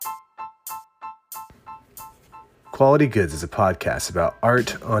Quality Goods is a podcast about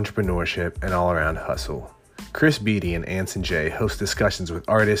art, entrepreneurship, and all-around hustle. Chris Beatty and Anson J host discussions with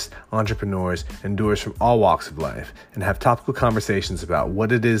artists, entrepreneurs, and doers from all walks of life and have topical conversations about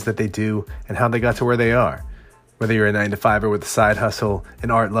what it is that they do and how they got to where they are. Whether you're a 9-to-5er with a side hustle, an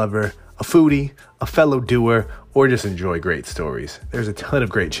art lover, a foodie, a fellow doer, or just enjoy great stories, there's a ton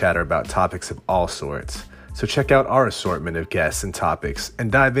of great chatter about topics of all sorts. So check out our assortment of guests and topics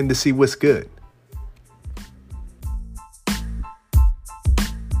and dive in to see what's good.